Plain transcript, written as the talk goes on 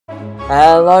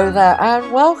Hello there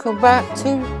and welcome back to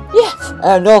yet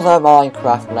another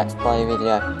Minecraft Let's Play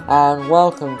video, and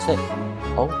welcome to...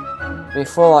 Oh,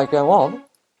 before I go on,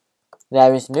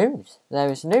 there is news,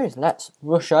 let's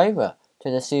rush over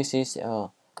to the CCC...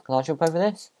 Oh, can I jump over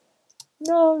this?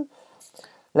 No!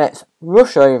 Let's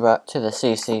rush over to the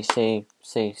CCC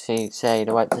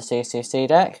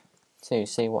deck to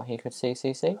see what he could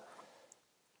CCC.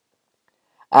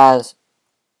 As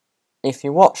if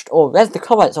you watched or read the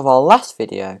comments of our last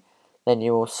video, then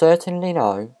you will certainly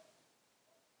know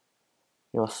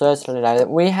that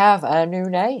we have a new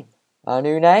name.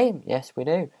 Yes, we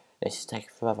do. This is taking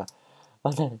forever.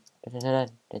 As you can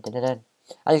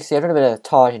see, I've done a bit of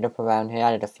tidying up around here,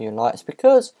 added a few lights,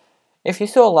 because if you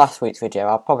saw last week's video,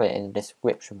 I'll pop it in the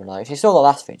description below. If you saw the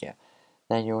last video,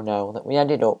 then you'll know that we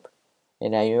ended up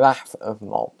in a raft of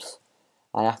mobs.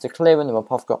 And after clearing them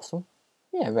up, I've got some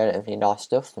relatively nice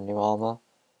stuff, some new armour.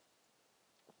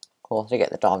 Of course, to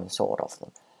get the diamond sword off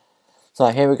them. So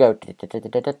here we go.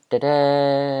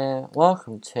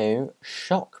 Welcome to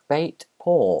Shockbait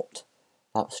Port.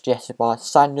 That was suggested by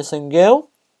Sanderson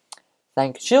Gill.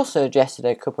 Thank you. She also suggested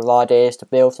a couple of ideas to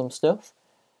build some stuff.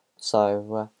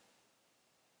 So,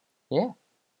 yeah.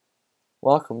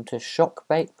 Welcome to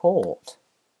Shockbait Port.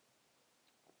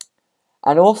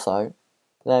 And also,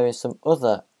 there is some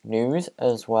other news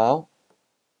as well.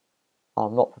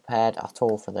 I'm not prepared at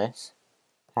all for this.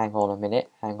 Hang on a minute,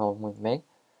 hang on with me.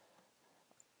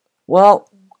 Well,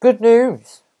 good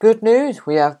news. This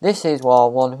is our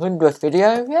 100th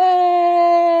video.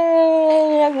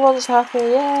 Yay! Everyone's happy,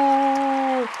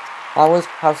 yay! I always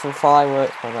have some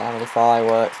fireworks, I don't have any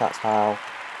fireworks, that's how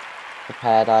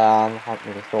prepared I am. I haven't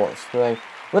really thought this through.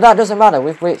 But that doesn't matter,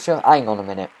 we've reached hang on a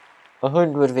minute.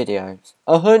 100 videos.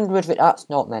 That's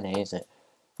not many, is it?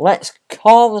 Let's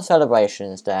calm the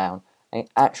celebrations down and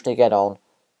actually get on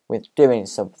with doing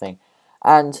something.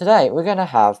 And today we're going to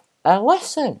have a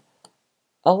lesson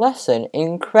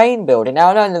in crane building.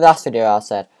 Now I know in the last video I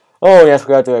said, oh yes,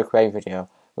 we're going to do a crane video,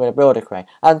 we're going to build a crane,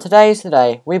 and today's the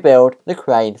day we build the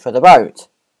crane for the boat.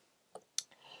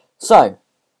 So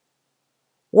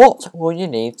what will you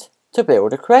need to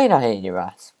build a crane, I hear you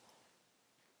ask?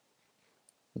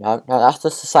 No, that's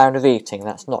just the sound of eating,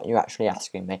 that's not you actually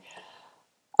asking me.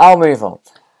 I'll move on.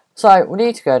 So, we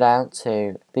need to go down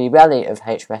to the belly of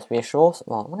HMS Reassurance.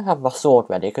 Well, I'm going to have my sword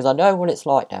ready, because I know what it's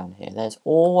like down here. There's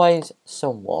always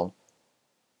someone.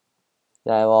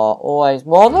 There are always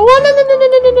more than one.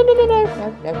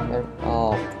 No.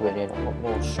 Oh, brilliant. I want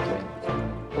more strength.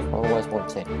 That's what I always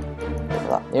wanted. Look at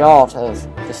that. The art of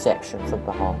deception from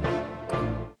behind.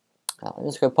 Now, I'm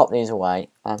just going to pop these away,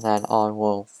 and then I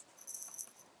will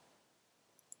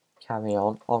carry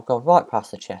on. I've gone right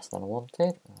past the chest that I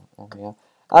wanted. There we go.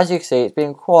 As you can see, it's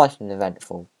been quite an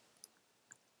eventful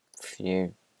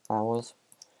few hours.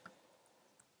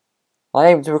 I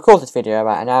aimed to record this video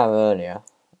about an hour earlier,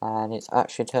 and it's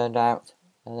actually turned out,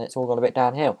 and it's all gone a bit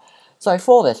downhill. So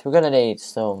for this, we're going to need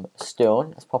some stone.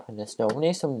 Let's pop in the stone. We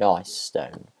need some nice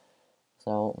stone.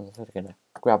 So I'm sort of going to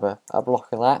grab a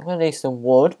block of that. We're going to need some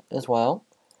wood as well.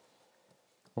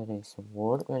 We need some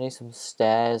wood. We need some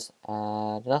stairs.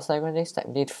 Did I say we need stairs?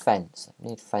 We need fence.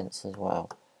 We need fence as well.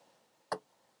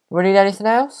 Do we need anything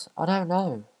else? I don't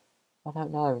know.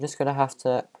 We're just going to have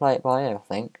to play it by ear, I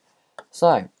think.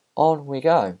 So, on we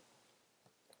go.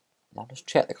 Now, just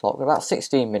check the clock. We're about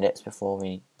 16 minutes before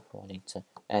I need to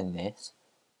end this.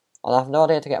 I have no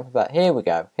idea to get up about. Here we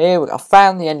go. I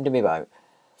found the end of my boat.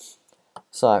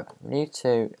 So, I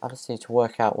just need to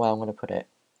work out where I'm going to put it.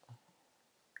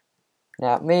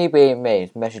 Now, me being me,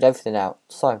 has measured everything out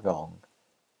so wrong.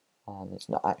 And it's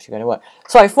not actually going to work.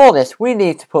 So, for this, we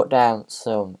need to put down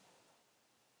some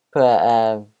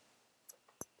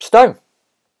stone.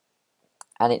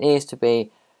 And it needs to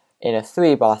be in a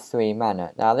 3x3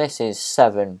 manner. Now, this is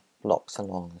 7 blocks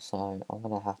along, so I'm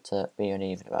going to have to be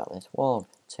uneven about this. 1,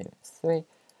 2, 3.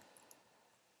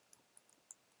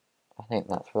 I think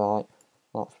that's right.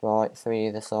 3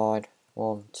 either side.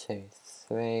 1, 2,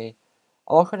 3.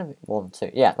 Oh, I could have 1,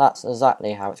 2. Yeah, that's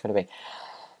exactly how it's going to be.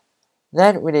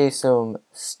 Then we need some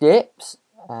steps.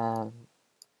 So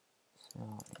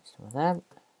some of them.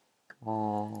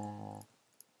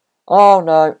 Oh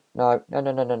no.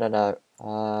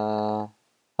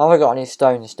 Have I got any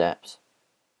stone steps?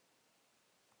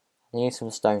 I need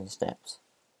some stone steps.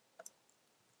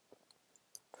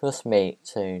 Trust me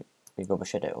to be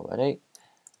rubbish at it already.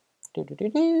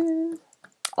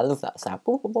 I love that sound.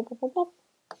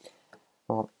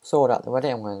 Right, sword out the ready,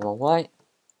 I'm going the wrong way.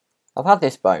 I've had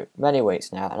this boat many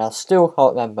weeks now, and I still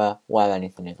can't remember where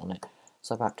anything is on it.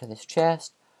 So back to this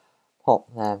chest,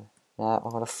 pop them. Now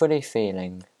I've got a funny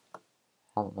feeling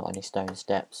Haven't got any stone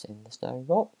steps in the stone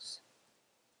box.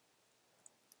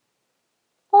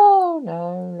 Oh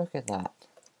no, look at that.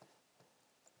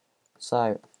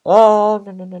 So, oh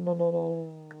no, not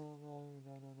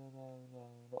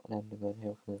an enderman,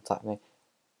 he'll come and attack me.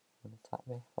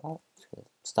 Oh, just gonna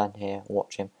stand here,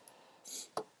 watch him.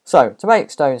 So, to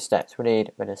make stone steps, we need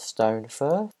a bit of stone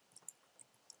first.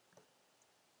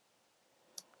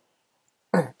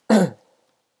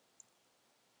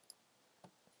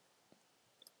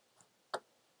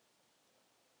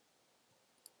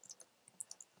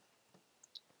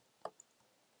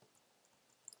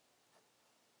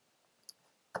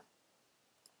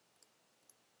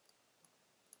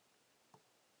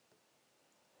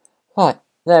 Right,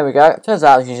 there we go. Turns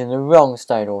out I was using the wrong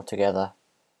stone altogether.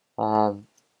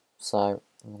 So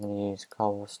I'm going to use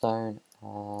cobblestone. I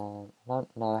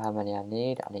don't know how many I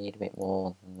need. I need a bit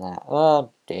more than that.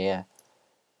 Oh dear.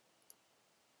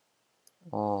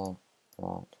 Oh,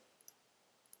 right.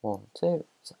 1, 2.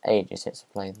 It's ages since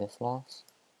I played this last.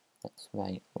 Let's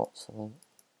make lots of them.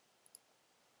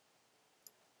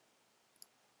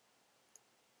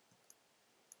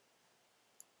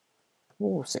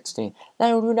 Ooh, 16.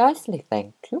 That will do nicely,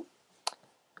 thank you.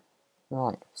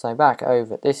 Right, so back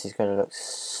over. This is going to look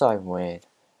so weird.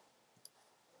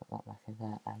 Put that back in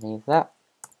there. I need that.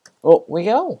 Up we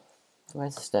go.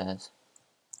 Where's the stairs?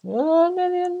 Oh, no,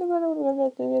 the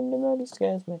Enderman. It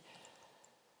scares me.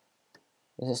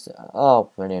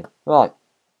 Oh, brilliant. Right.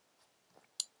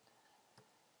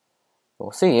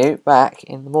 We'll see you back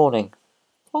in the morning.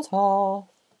 Ta-ta.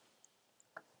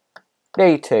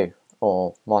 Day 2,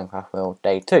 or Minecraft World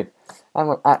Day 2. And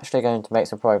we're actually going to make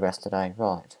some progress today.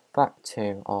 Right, back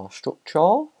to our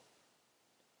structure.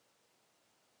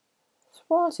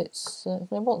 Surprised it's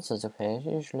the monsters up here. It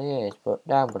usually is, but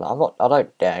down below. I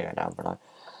don't dare go down below.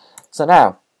 So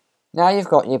now you've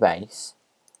got your base.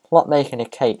 It's like making a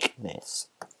cake. This.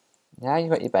 Now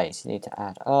you've got your base. You need to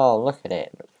add. Oh, look at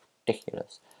it. It looks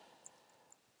ridiculous.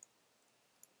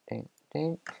 Dink,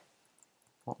 dink.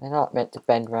 They're not meant to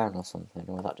bend round or something,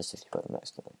 or is that just if you put them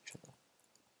next to each other?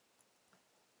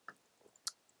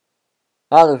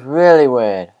 That was really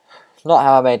weird. It's not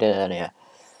how I made it earlier.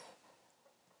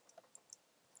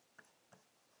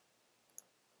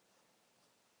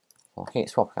 I'll keep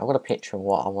swapping. I've got a picture of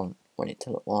what I want it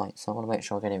to look like, so I want to make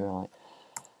sure I get it right.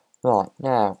 Right,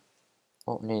 now,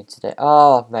 what we need to do...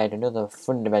 Oh, I've made another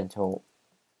fundamental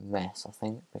mess, I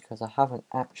think, because I haven't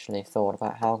actually thought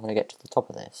about how I'm going to get to the top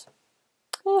of this.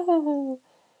 Well,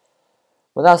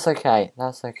 that's okay.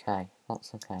 That's okay.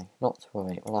 That's okay. Not to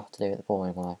worry. We'll have to do it the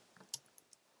boring way.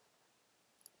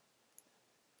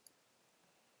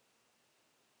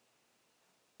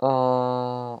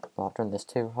 I've done this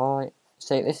too high.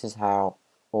 See, this is how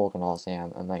organised I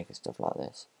am and making stuff like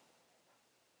this.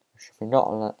 Should we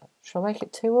not? Should I make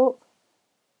it 2 up?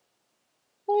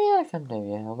 Oh yeah, I can do.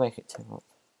 Yeah, I'll make it 2 up.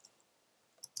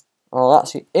 Oh,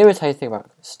 that's the irritating thing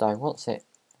about stone. Once it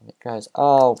goes,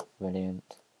 oh,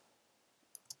 brilliant.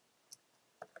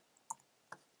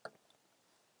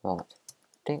 Right,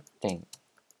 ding, ding.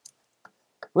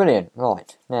 Brilliant.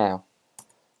 Right now,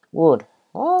 wood.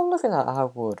 Oh, look at that! I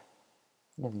have wood.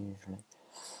 Never usually.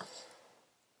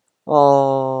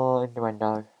 Oh,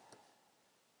 innuendo.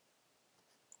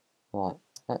 Right,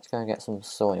 let's go and get some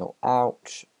soil.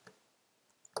 Ouch.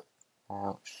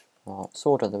 Ouch. Right,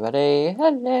 sword at the ready.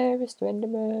 Hello, Mr.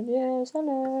 Enderman. Yes,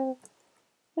 hello.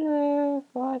 Hello.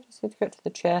 Right, just need to get to the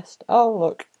chest. Oh,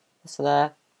 look. It's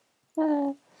there.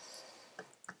 Ah.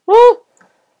 Oh!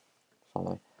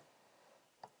 Sorry.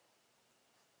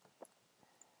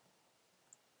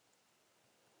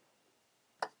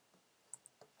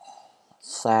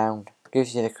 Sound.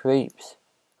 Gives you the creeps.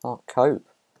 Can't cope.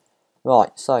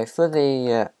 Right, so for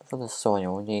the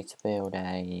soil, we need to build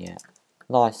a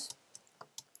nice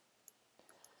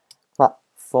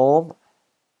platform.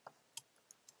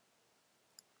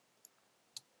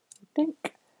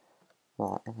 Dink.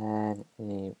 Right, and then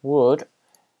the wood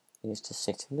is to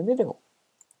sit in the middle.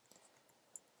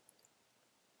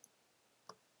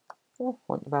 Oh,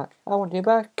 I want you back. I want you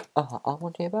back. I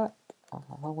want you back. I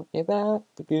want you back.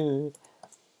 Good.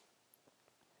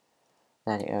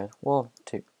 Then it goes 1,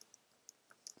 2,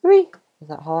 3. Is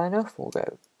that high enough? We'll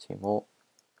go 2 more.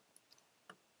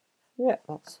 Yeah,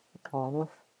 that's high enough.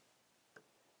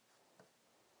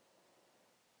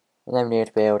 And then we need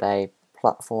to build a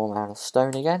platform out of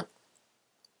stone again.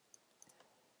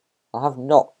 I have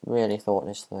not really thought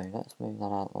this through. Let's move that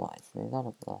out of the way. Move that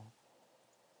up there.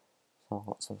 So I've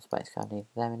got some space. I need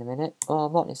them in a minute. Oh,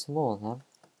 I might need some more of them.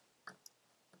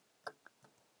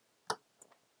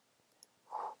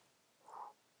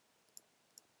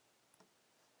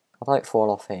 I don't fall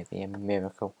off here, it'd be a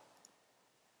miracle.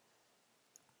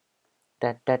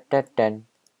 Dun dun dun dun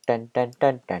dun dun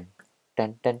dun dun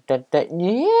dun dun dun dun.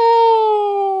 Yay!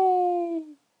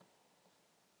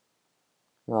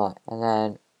 Right, and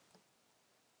then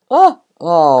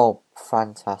oh,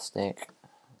 fantastic.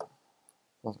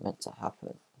 Wasn't meant to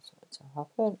happen. Wasn't meant to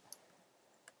happen.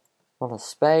 Want a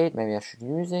spade? Maybe I should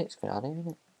use it. It's a good idea,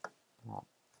 isn't it? Right.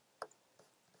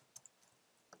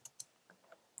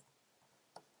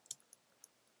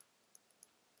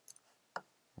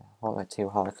 Won't go too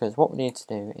hard because what we need to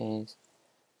do is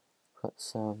put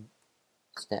some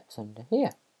steps under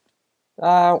here.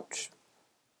 Ouch!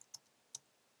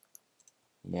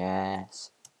 Yes.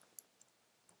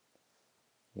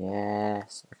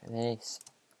 Yes. Look at this.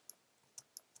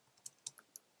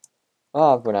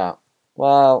 Oh, I've run out.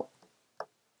 Well,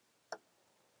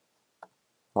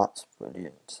 that's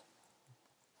brilliant.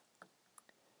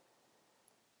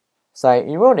 So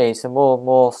you will need some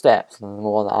more steps than the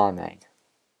more that I made.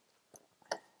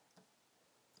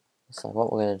 So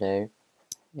what we're going to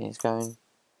do is go and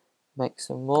make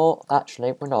some more.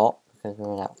 Actually, we're not, because we're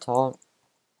running out of time.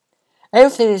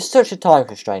 Everything is such a time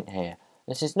constraint here.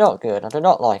 This is not good. I do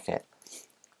not like it.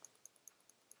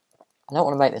 I don't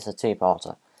want to make this a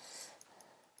two-parter.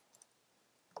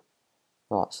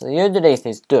 Right, so the underneath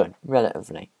is done,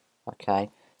 relatively.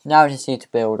 Okay, so now we just need to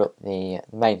build up the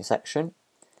main section.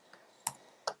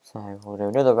 So we'll do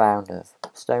another round of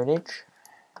stonage.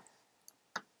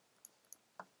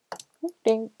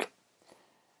 Dink.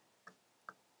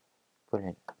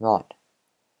 Brilliant. Right.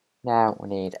 Now we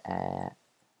need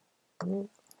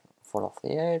fall off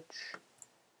the edge.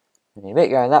 We need a bit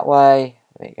going that way,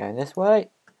 a bit going this way.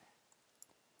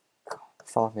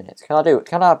 5 minutes. Can I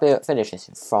finish this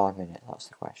in 5 minutes? That's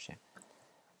the question.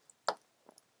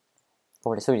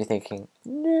 Probably some of you thinking,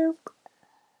 nope.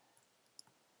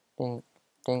 Dink,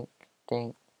 dink,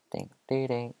 dink, dink, dee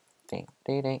dink, dink,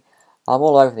 dee dink. I'm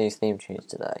all over these theme tunes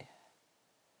today.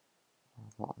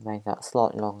 I made that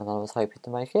slightly longer than I was hoping to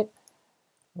make it.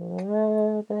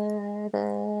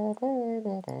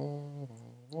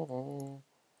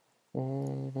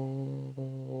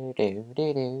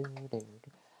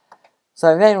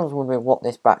 So if anyone's wondering what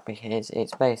this back bit is,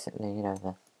 it's basically, you know,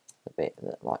 the bit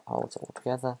that like holds it all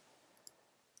together.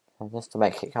 And just to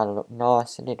make it kind of look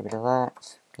nice, you need a bit of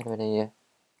that. Get rid of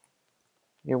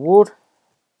your wood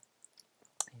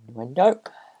in the window.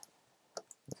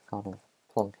 Just kind of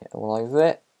plonk it all over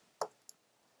it.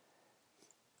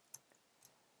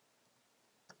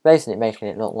 Basically making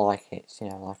it look like it's, you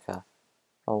know, like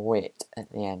a wit at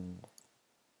the end.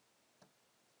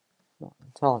 Not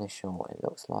entirely sure what it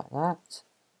looks like that.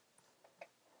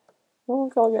 Oh,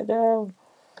 I can't get down.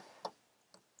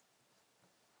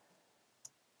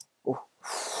 Oh.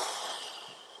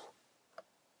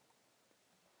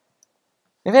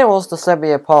 If it was to send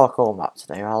me a parkour map to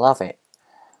do, I'll have it.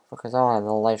 Because I am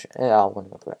the leisure. I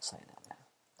wouldn't regret saying that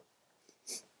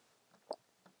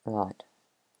now. Right.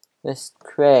 This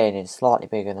crane is slightly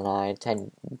bigger than I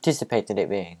anticipated it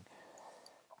being.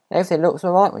 Everything looks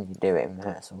alright when you do it in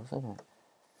rehearsals, doesn't it?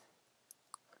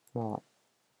 Right.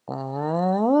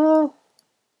 Oh.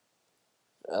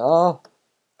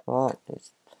 Right.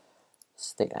 Just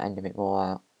stick that end a bit more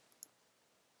out.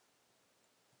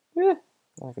 Yeah.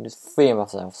 I can just feel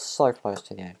myself so close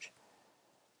to the edge.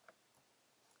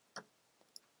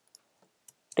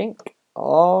 Dink.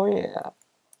 Oh yeah.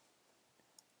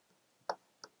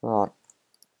 Right.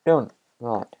 Done.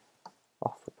 Right.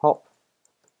 Off we pop.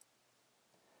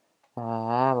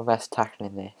 I'm the best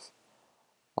tackling this.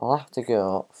 I'll have to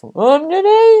go up from underneath.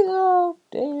 Oh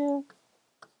dear.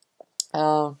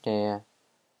 Oh dear.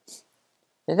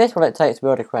 Is this what it takes to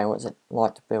build a crane? What's it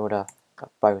like to build a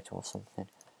boat or something?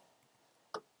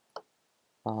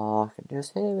 Oh, I can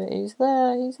just hear it. He's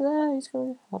there. He's there. He's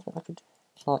going. I could.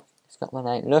 It's like it's got my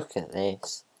name. Look at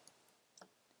this.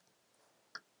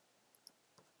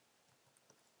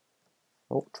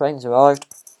 Oh, train's arrived.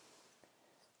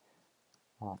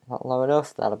 Right, not low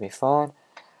enough. That'll be fine.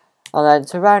 And then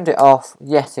to round it off,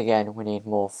 yet again, we need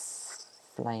more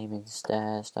flaming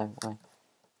stairs, don't we? Of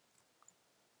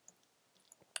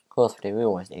course we do. We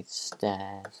always need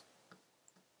stairs.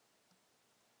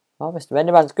 Oh, Mr.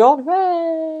 Enderman's gone.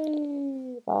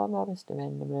 Hooray! Oh, no, Mr.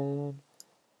 Enderman.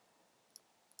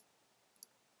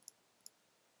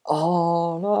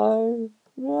 Oh, no.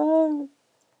 No.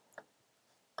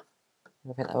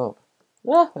 I'll pick that up.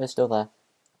 Ah, it's still there.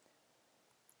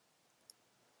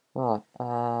 Right,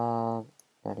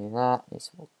 ready that. Need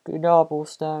some more good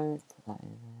cobblestone. Put that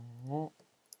in there.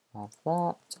 Have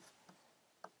that.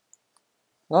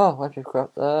 Oh, where'd you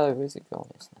grab? Oh, where's it gone?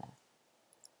 It's there.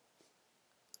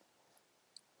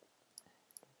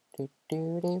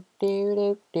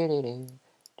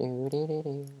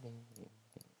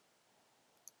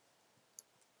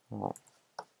 Right.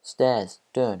 Stairs,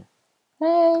 done.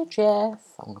 Hey,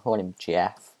 Jeff. I'm going to call him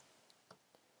Jeff.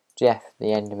 Jeff, the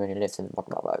Enderman who lives in the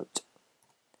bottom of the boat.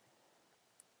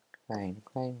 Crane,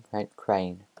 crane, crane,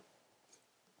 crane.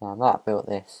 Now, I might have built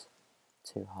this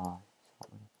too high.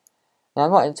 Now,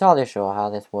 I'm not entirely sure how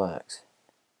this works.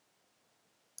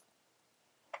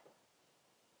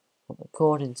 But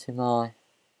according to my...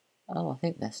 Oh, I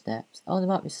think they're steps. Oh, there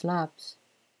might be slabs.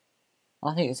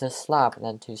 I think it's a slab and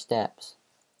then 2 steps.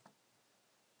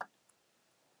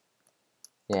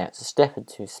 Yeah, it's a step and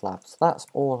 2 slabs. That's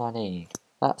all I need.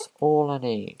 That's all I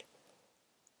need.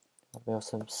 I'll build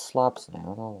some slabs now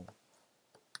and all.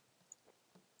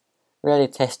 Really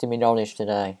testing my knowledge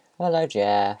today. Hello,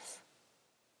 Jeff.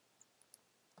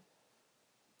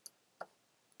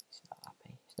 He's not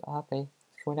happy. He's not happy.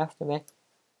 He's coming after me.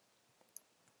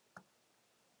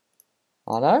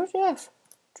 I know, Jeff.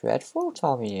 Dreadful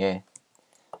time of year.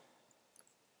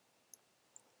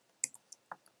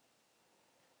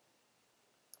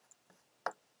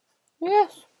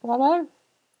 Yes, I know.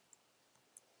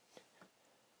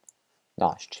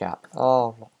 Nice chap.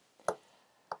 Oh,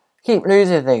 keep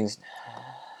losing things.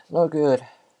 Not good.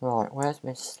 Right, where's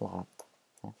my slab?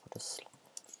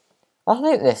 I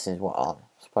think this is what I'm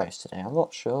supposed to do. I'm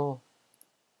not sure.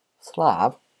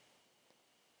 Slab?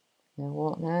 Yeah,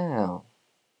 what now?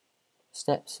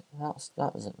 Steps?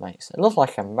 That doesn't make sense. It looks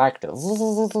like a magnet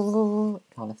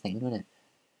kind of thing, doesn't it?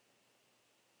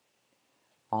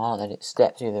 Ah, then it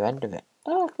steps either end of it.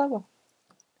 Oh, clever.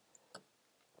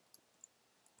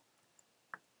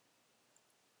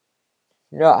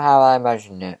 Not how I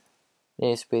imagined it. It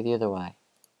needs to be the other way.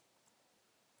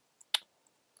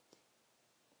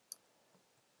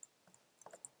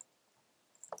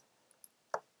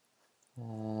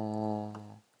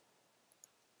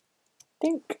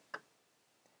 Dink.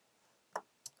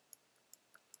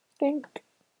 Dink.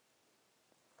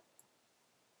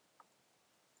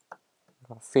 I've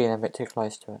got a feeling I'm a bit too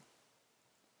close to it.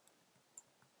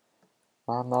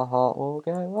 And my heart will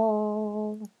go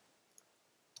on.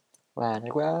 When I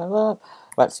grow up.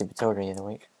 Went to see Matilda the other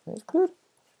week. It's good.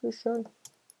 It's a good show.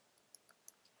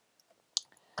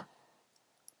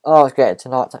 Oh, it's getting to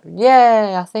night time.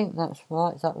 Yeah, I think that's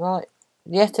right. Is that right?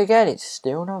 Yet again, it's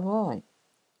still not right.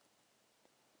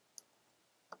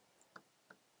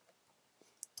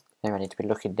 Now I need to be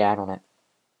looking down on it.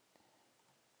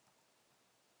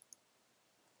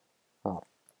 Right.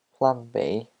 Plan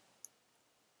B.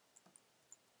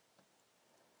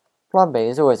 Plan B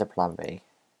is always a plan B.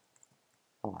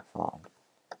 Oh, fine.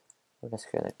 We're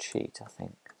just going to cheat, I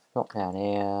think. Not down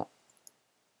here.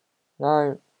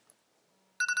 No.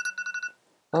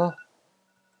 Oh.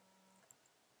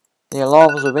 The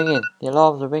alarms are ringing. The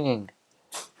alarms are ringing.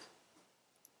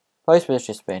 Postman's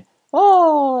just been.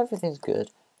 Oh, everything's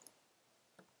good.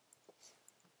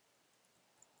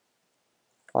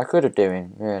 I could have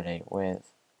doing really with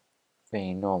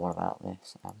being normal about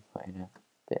this. I'm putting a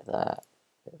bit there,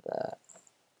 bit there.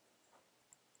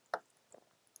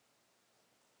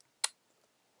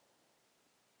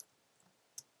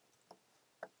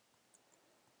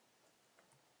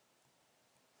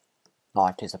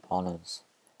 Night is upon us.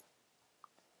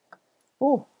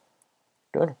 Oh,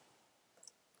 good.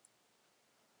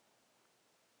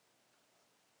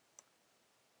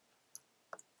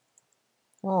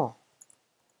 Oh.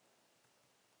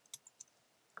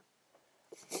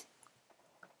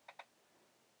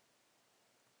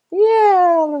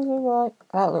 Yeah, that looks alright.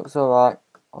 That looks alright.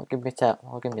 I'll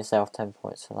give myself 10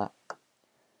 points for that.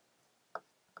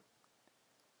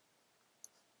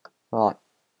 Right.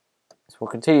 So we'll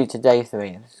continue to day 3.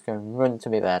 I'm just going to run to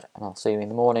my bed and I'll see you in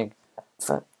the morning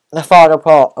for the final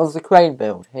part of the crane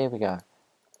build. Here we go.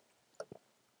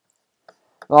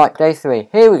 Right, day 3.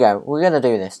 Here we go. We're going to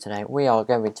do this today. We are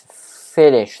going to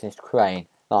finish this crane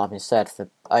that I've been said for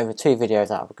over 2 videos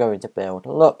that I'm going to build.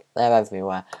 Look, they're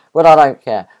everywhere. But I don't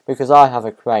care because I have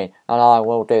a crane and I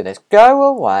will do this. Go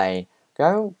away.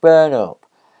 Go burn up.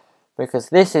 Because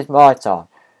this is my time.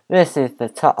 This is the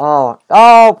time.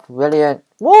 Oh, brilliant.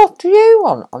 What do you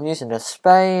want? I'm using a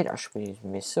spade. I should be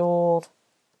using my sword.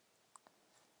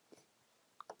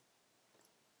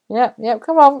 Yep,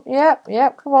 come on.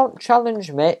 Yep, come on.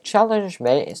 Challenge me.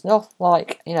 It's not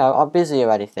like, you know, I'm busy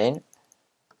or anything.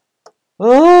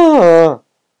 Must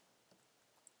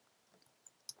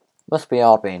be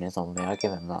hard being a zombie, I'll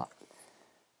give him that.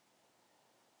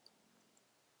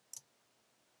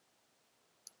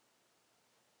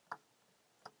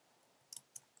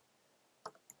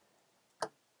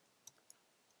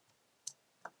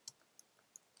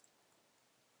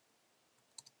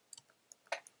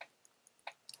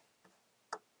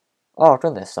 Oh, I've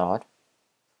done this side.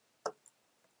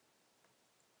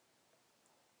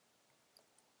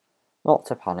 Not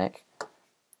to panic.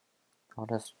 I'll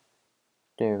just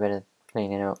do a bit of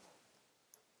cleaning up.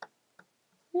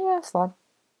 Yeah, it's fine.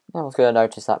 No one's going to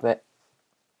notice that bit.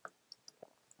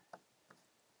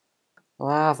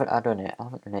 Well, I haven't done it. I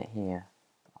haven't done it here.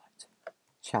 Right.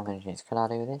 Challenges. Can I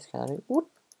do this? Can I do... Ooh,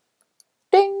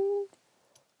 ding!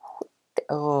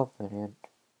 Oh, brilliant.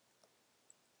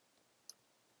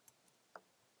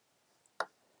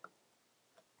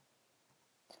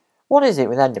 What is it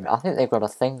with Enderman? I think they've got a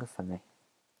thing for me.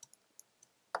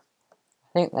 I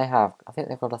think they have. I think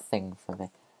they've got a thing for me.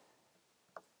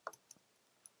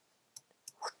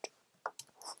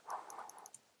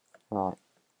 Right.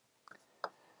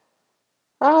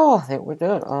 Oh, I think we're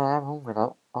done. I am hungry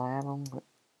though. I am hungry.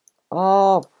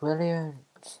 Oh,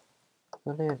 brilliant.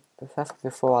 Brilliant.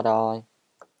 Before I die.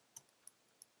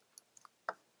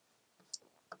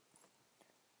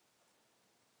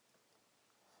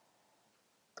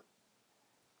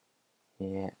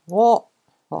 Yeah. What?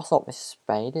 That's not my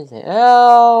spade, is it?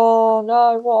 Oh,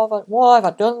 no. Why have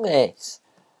I done this?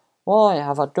 Why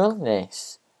have I done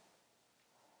this?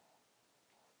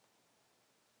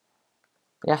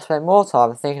 You have to spend more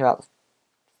time thinking about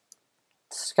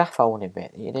the scaffolding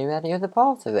bit than you do any other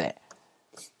part of it.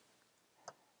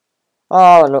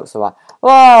 Oh, it looks alright.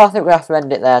 Well, I think we have to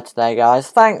end it there today,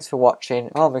 guys. Thanks for watching.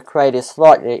 Oh, my crate is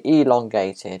slightly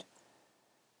elongated.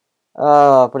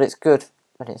 Oh, but it's good.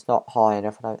 But it's not high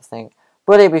enough, I don't think.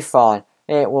 But it'll be fine.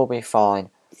 It will be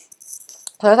fine.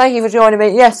 So thank you for joining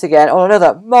me yet again on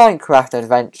another Minecraft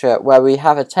adventure where we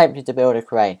have attempted to build a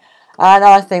crane. And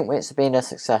I think it's been a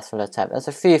successful attempt. There's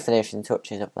a few finishing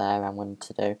touches up there I'm going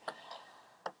to do.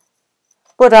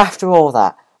 But after all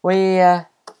that,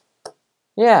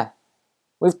 yeah,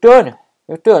 we've done.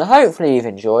 Hopefully you've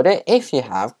enjoyed it. If you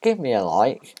have, give me a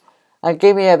like. And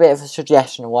give me a bit of a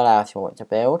suggestion of what else you want to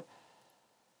build.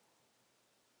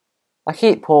 I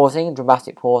keep pausing,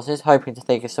 dramatic pauses, hoping to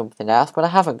think of something else, but I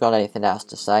haven't got anything else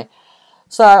to say.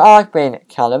 So, I've been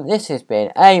Callum, this has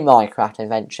been a Minecraft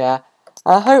adventure.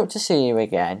 I hope to see you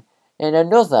again in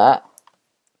another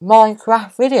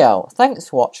Minecraft video. Thanks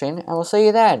for watching, and we'll see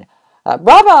you then.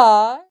 Bye-bye!